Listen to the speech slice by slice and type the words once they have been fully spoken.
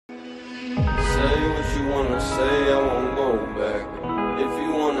wanna say, I won't go back. If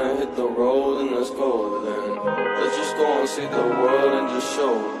you wanna hit the road, then let's go then. Let's just go and see the world and just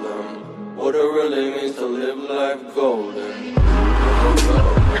show them what it really means to live life golden.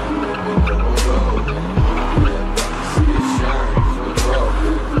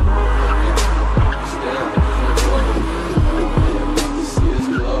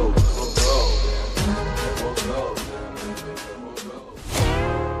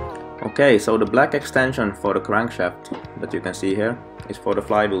 Okay, so the black extension for the crankshaft that you can see here is for the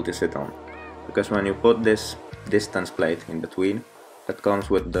flywheel to sit on. Because when you put this distance plate in between, that comes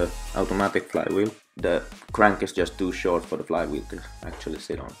with the automatic flywheel, the crank is just too short for the flywheel to actually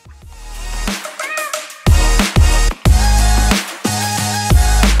sit on.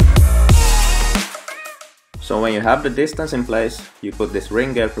 So when you have the distance in place, you put this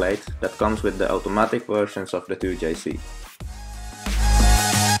ring gear plate that comes with the automatic versions of the 2JZ.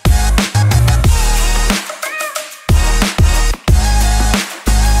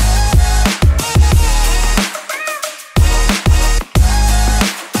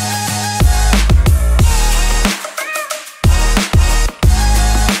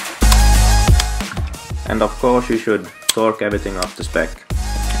 And of course you should torque everything up to spec.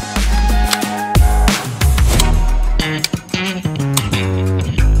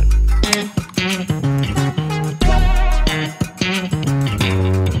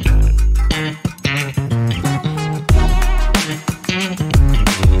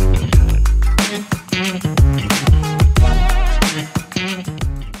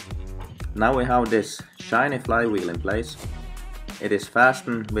 Now we have this shiny flywheel in place. It is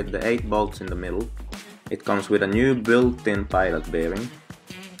fastened with the 8 bolts in the middle. It comes with a new built-in pilot bearing.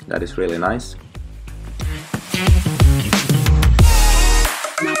 That is really nice.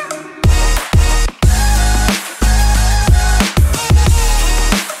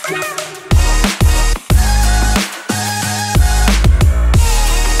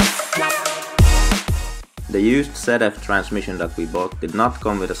 The used ZF transmission that we bought did not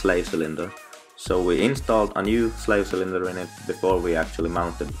come with a slave cylinder, so we installed a new slave cylinder in it before we actually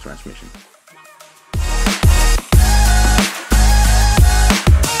mounted the transmission.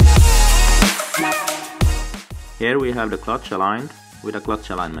 Here we have the clutch aligned with a clutch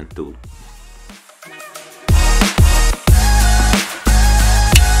alignment tool.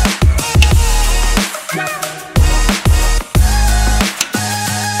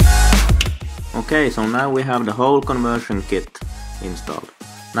 Okay, so now we have the whole conversion kit installed.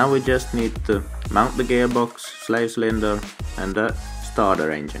 Now we just need to mount the gearbox, slave cylinder and the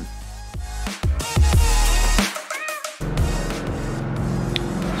starter engine.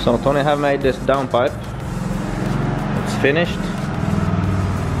 So Toni have made this downpipe. It's finished.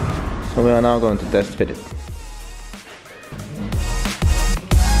 So we are now going to test fit it.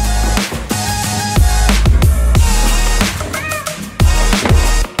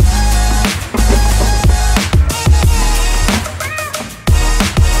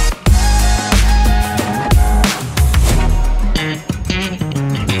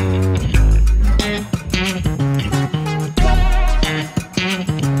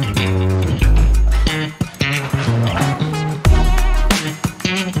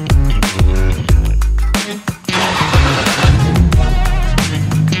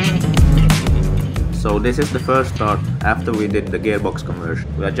 So this is the first start after we did the gearbox conversion.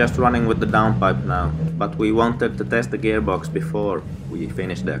 We are just running with the downpipe now, but we wanted to test the gearbox before we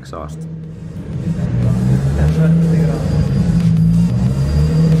finish the exhaust.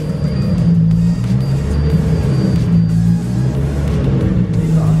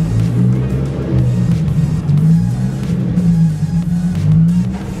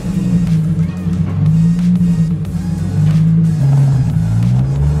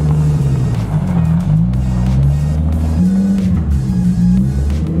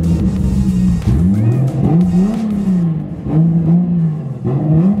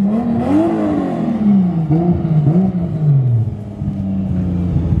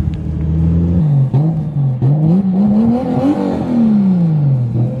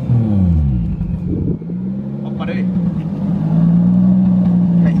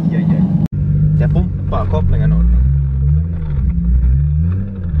 Se pumppaa kopplingen on.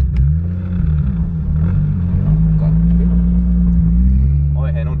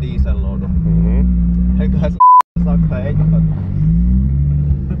 Oi hei, nu dieselloodu. Eiköhän sakta ei jota.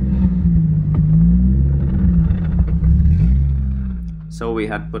 So we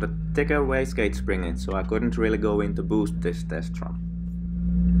had put a thicker wastegate spring in, so I couldn't really go in to boost this test run.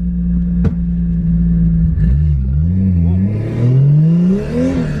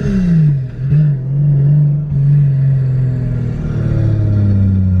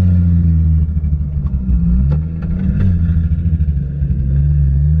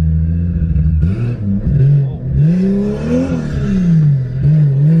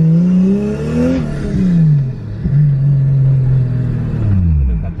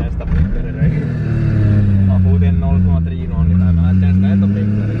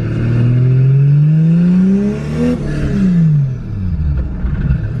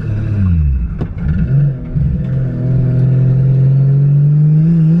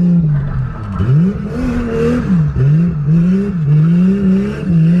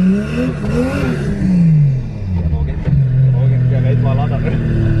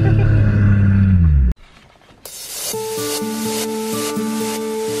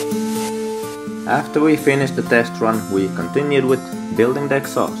 After we finished the test run, we continued with building the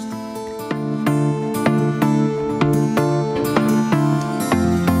exhaust.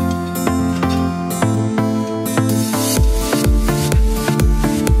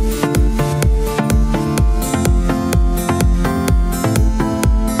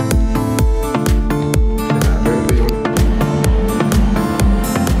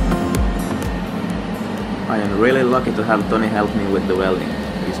 I am really lucky to have Toni help me with the welding.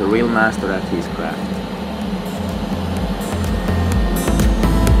 He's a real master at his craft.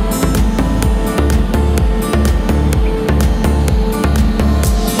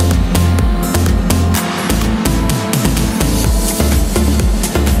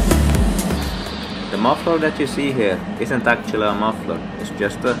 The muffler that you see here isn't actually a muffler, it's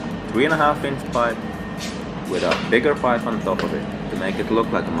just a 3.5-inch pipe with a bigger pipe on top of it to make it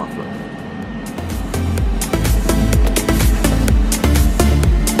look like a muffler.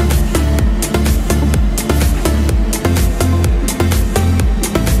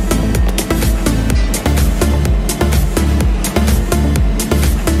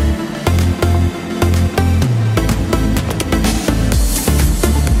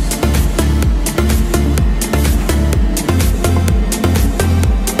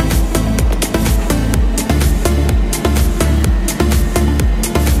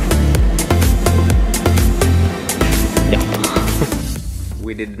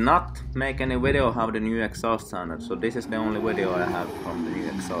 We did not make any video of how the new exhaust sounded, so this is the only video I have from the new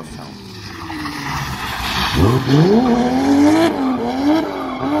exhaust sound.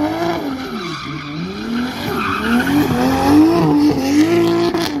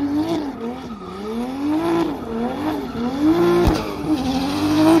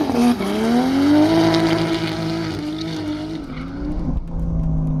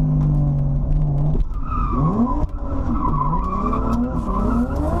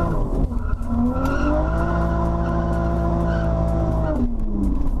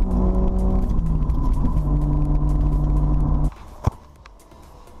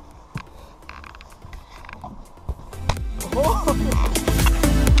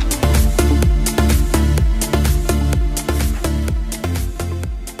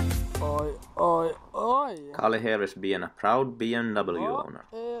 Kalle here is being a proud BMW owner.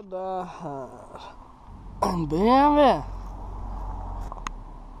 Är det här en BMW?